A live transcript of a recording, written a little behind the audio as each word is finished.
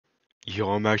Yo,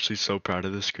 I'm actually so proud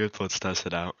of this script. Let's test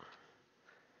it out.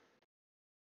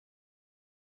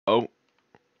 Oh.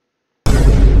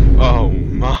 Oh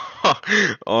my.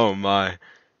 Oh my.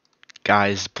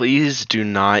 Guys, please do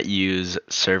not use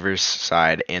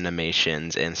server-side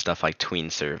animations and stuff like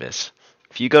tween service.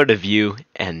 If you go to view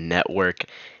and network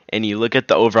and you look at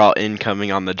the overall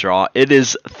incoming on the draw, it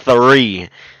is 3.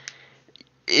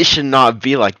 It should not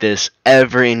be like this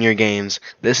ever in your games.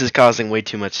 This is causing way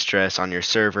too much stress on your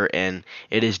server, and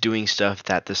it is doing stuff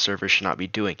that the server should not be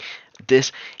doing.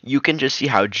 This, you can just see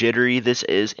how jittery this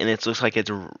is, and it looks like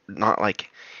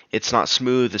it's not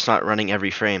smooth, it's not running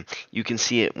every frame. You can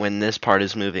see it when this part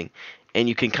is moving, and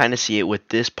you can kind of see it with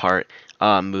this part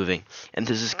moving, and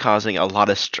this is causing a lot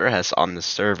of stress on the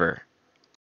server.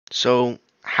 So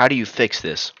how do you fix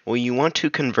this? Well, you want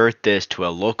to convert this to a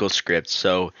local script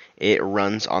so it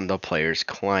runs on the player's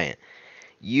client.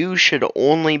 You should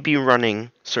only be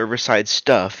running server-side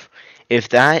stuff if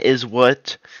that is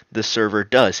what the server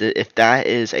does, if that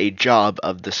is a job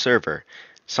of the server.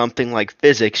 Something like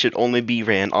physics should only be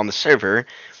ran on the server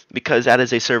because that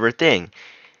is a server thing.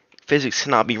 Physics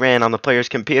cannot be ran on the player's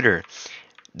computer.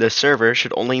 The server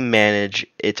should only manage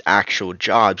its actual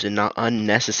jobs and not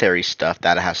unnecessary stuff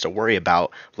that it has to worry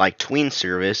about, like tween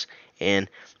service and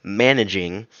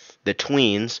managing the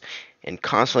tweens and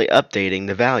constantly updating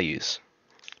the values.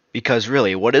 Because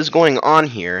really, what is going on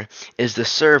here is the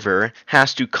server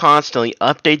has to constantly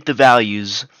update the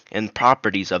values and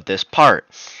properties of this part.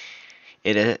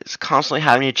 It is constantly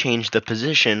having to change the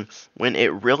position when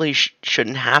it really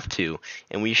shouldn't have to,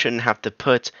 and we shouldn't have to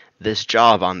put this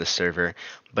job on the server,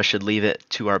 but should leave it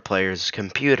to our player's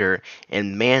computer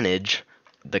and manage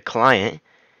the client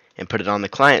and put it on the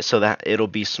client so that it'll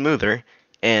be smoother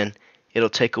and it'll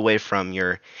take away from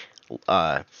your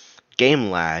game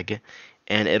lag,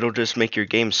 and it'll just make your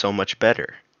game so much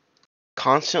better.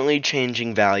 Constantly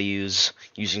changing values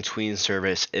using tween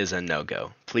service is a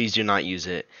no-go. Please do not use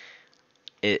it.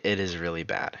 It is really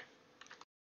bad.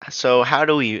 So how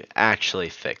do we actually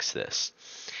fix this?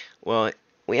 Well,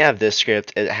 we have this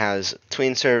script. It has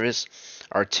tween service,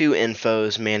 our two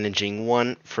infos managing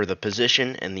one for the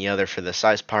position and the other for the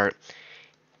size part.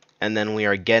 And then we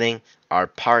are getting our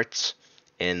parts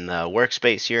in the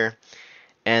workspace here.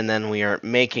 And then we are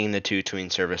making the two tween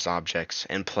service objects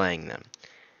and playing them.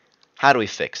 How do we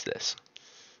fix this?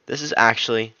 This is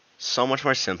actually so much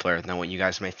more simpler than what you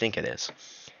guys may think it is.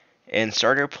 In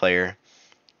starter player,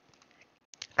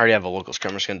 I already have a local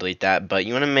script. I'm just going to delete that. But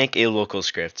you want to make a local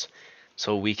script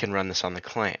so we can run this on the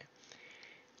client.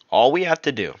 All we have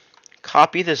to do,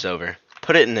 copy this over,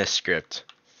 put it in this script,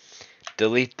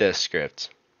 delete this script,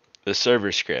 the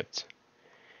server script,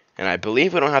 and I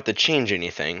believe we don't have to change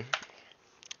anything.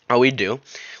 All we do,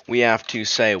 we have to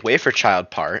say wait for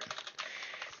child part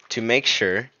to make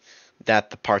sure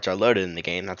that the parts are loaded in the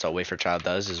game. That's all wait for child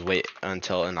does, is wait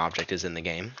until an object is in the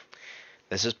game.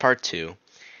 This is part 2.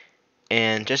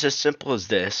 And just as simple as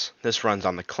this runs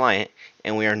on the client,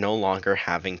 and we are no longer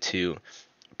having to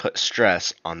put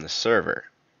stress on the server.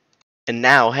 And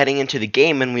now, heading into the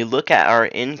game, and we look at our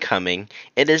incoming,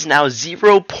 it is now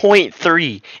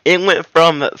 0.3. It went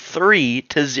from 3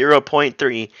 to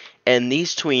 0.3, and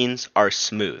these tweens are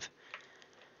smooth.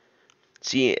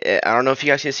 See, I don't know if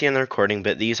you guys can see in the recording,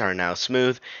 but these are now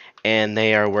smooth, and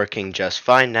they are working just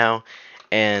fine now,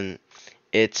 and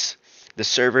the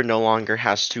server no longer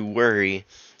has to worry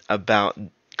about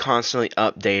constantly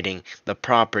updating the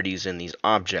properties in these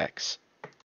objects.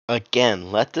 Again,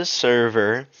 let the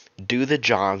server do the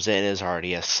jobs that it is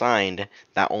already assigned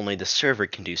that only the server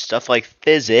can do. Stuff like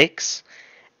physics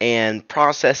and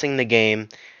processing the game,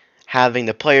 having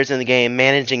the players in the game,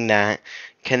 managing that,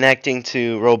 connecting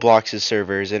to Roblox's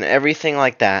servers, and everything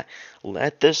like that.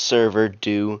 Let the server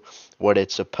do what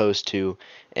it's supposed to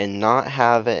and not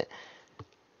have it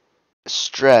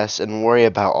stress and worry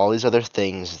about all these other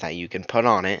things that you can put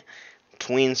on it,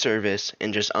 tween service,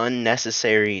 and just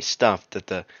unnecessary stuff that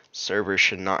the server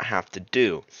should not have to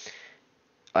do,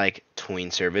 like tween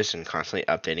service and constantly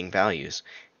updating values.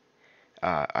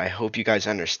 I hope you guys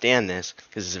understand this,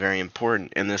 because it's very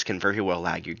important, and this can very well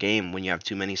lag your game when you have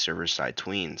too many server-side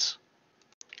tweens.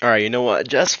 Alright, you know what?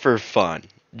 Just for fun,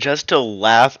 just to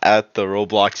laugh at the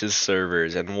Roblox's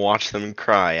servers and watch them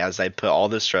cry as I put all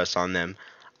the stress on them,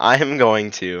 I am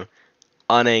going to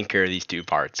unanchor these two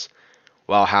parts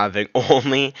while having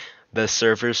only the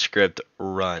server script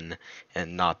run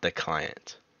and not the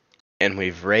client. And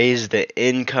we've raised the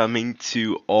incoming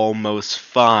to almost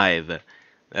 5.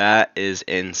 That is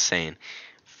insane.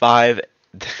 5.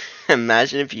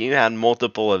 Imagine if you had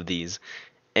multiple of these.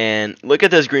 And look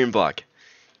at this green block.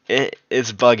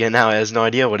 It's bugging out. It has no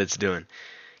idea what it's doing.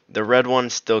 The red one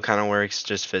still kind of works,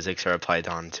 just physics are applied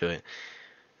onto it.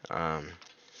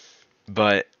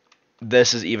 But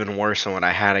this is even worse than what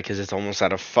I had it because it's almost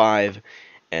out of 5,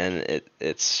 and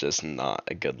it's just not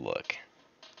a good look.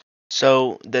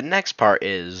 So the next part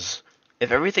is,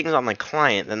 if everything's on the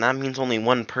client, then that means only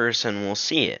one person will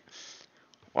see it.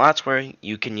 Well, that's where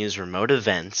you can use remote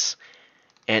events,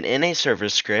 and in a server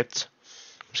script,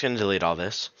 I'm just going to delete all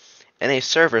this. In a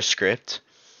server script,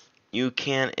 you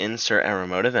can insert a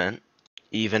remote event,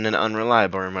 even an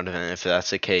unreliable remote event if that's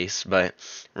the case, but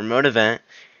remote event,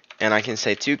 and I can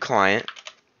say to client,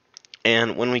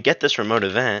 and when we get this remote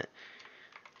event,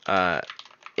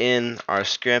 in our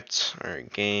script, or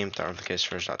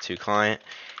game.applicationServers.toClient,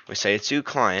 we say to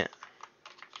client,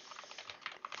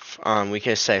 we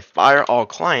can say fire all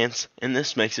clients, and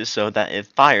this makes it so that it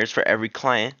fires for every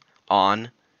client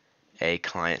on a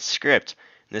client script.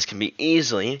 And this can be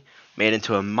easily made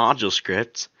into a module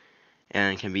script,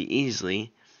 and it can be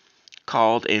easily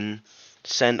called and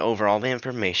send over all the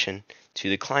information to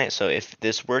the client. So if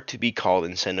this were to be called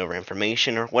and send over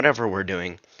information or whatever we're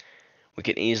doing, we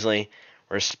can easily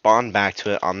respond back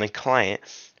to it on the client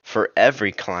for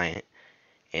every client,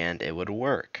 and it would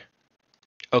work.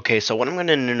 Okay, so what I'm going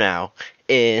to do now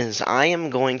is I am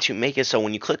going to make it so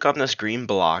when you click on this green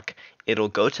block, it'll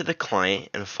go to the client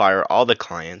and fire all the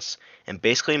clients, and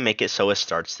basically make it so it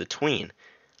starts the tween.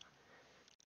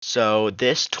 So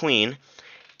this tween,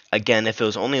 again, if it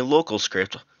was only a local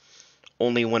script,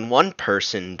 only when one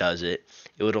person does it,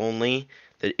 it would only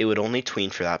tween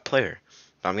for that player.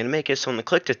 But I'm going to make it so on the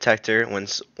click detector, when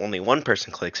only one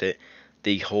person clicks it,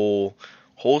 the whole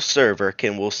server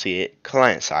will see it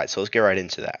client side. So let's get right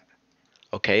into that.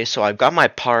 Okay, so I've got my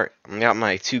part, I've got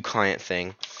my to client thing.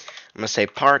 I'm going to say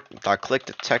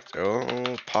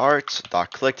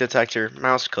part.clickDetector,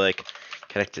 mouse click,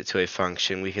 connect it to a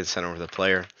function. We can send over the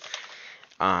player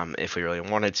if we really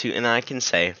wanted to. And then I can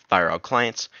say fire all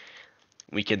clients.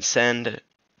 We can send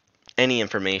any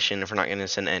information if we're not going to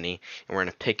send any, and we're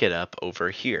going to pick it up over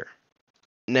here.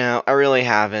 Now, I really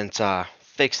haven't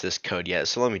fixed this code yet,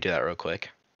 so let me do that real quick.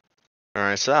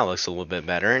 Alright, so that looks a little bit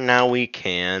better. Now we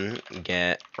can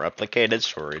get replicated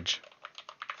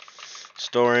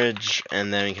storage,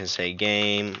 and then we can say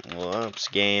game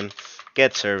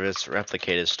get service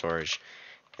replicated storage,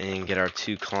 and get our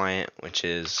to client, which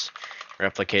is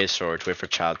replicated storage, wait for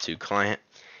child to client.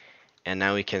 And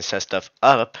now we can set stuff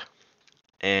up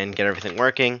and get everything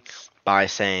working by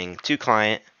saying to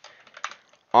client,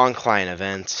 on client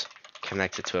events,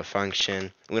 connect it to a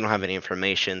function. We don't have any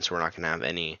information, so we're not going to have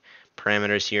any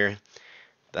parameters here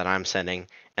that I'm sending.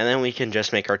 And then we can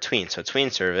just make our tween. So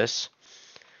tween service,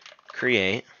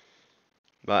 create,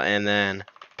 and then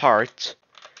part.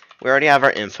 We already have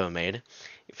our info made,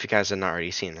 if you guys have not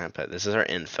already seen that, but this is our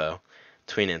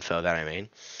tween info that I made.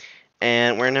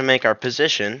 And we're going to make our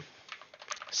position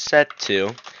set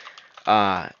to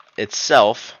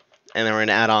itself, and then we're going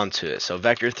to add on to it. So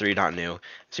vector3.new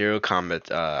 0, I'm going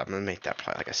to make that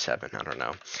probably like a 7, I don't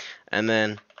know. And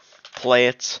then play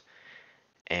it,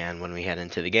 and when we head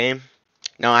into the game,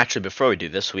 now actually before we do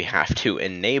this, we have to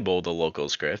enable the local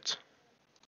script.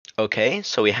 Okay,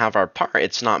 so we have our part,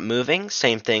 it's not moving.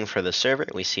 Same thing for the server,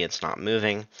 we see it's not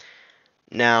moving.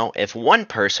 Now, if one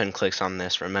person clicks on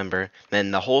this, remember,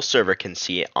 then the whole server can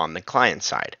see it on the client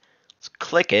side. Let's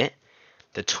click it.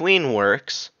 The tween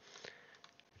works.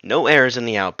 No errors in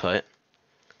the output.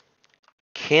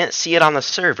 Can't see it on the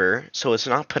server, so it's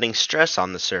not putting stress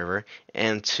on the server.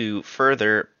 And to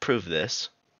further prove this,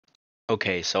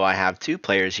 okay, so I have 2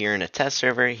 players here in a test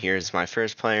server. Here's my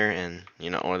first player, and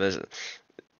or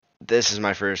this is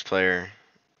my first player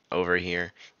over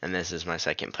here, and this is my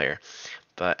second player.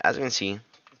 But as you can see,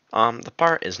 the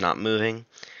part is not moving.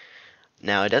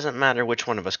 Now, it doesn't matter which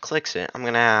one of us clicks it. I'm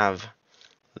going to have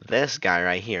this guy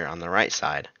right here on the right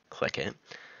side click it.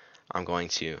 I'm going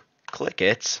to click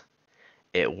it.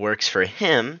 It works for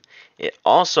him. It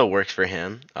also works for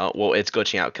him. Well, it's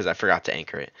glitching out because I forgot to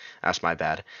anchor it. That's my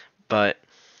bad. But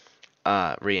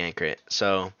re-anchor it.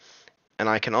 So, and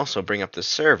I can also bring up the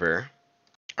server.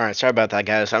 Alright, sorry about that,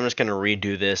 guys. I'm just going to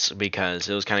redo this because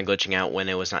it was kind of glitching out when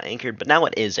it was not anchored. But now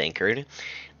it is anchored.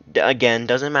 Again,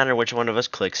 doesn't matter which one of us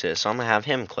clicks it. So I'm going to have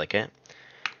him click it.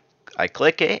 I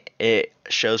click it. It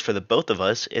shows for the both of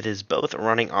us. It is both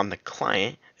running on the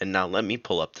client. And now let me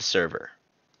pull up the server.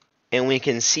 And we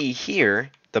can see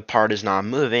here the part is not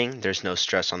moving. There's no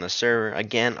stress on the server.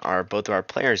 Again, both of our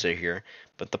players are here,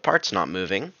 but the part's not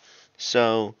moving.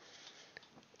 So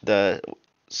the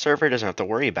server doesn't have to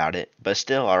worry about it, but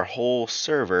still our whole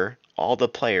server, all the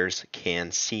players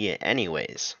can see it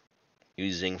anyways,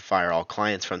 using fire all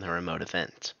clients from the remote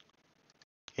event.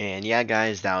 And yeah,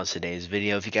 guys, that was today's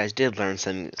video. If you guys did learn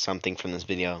something from this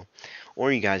video,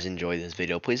 or you guys enjoyed this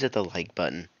video, please hit the like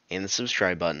button and the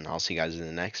subscribe button. I'll see you guys in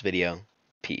the next video.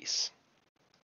 Peace.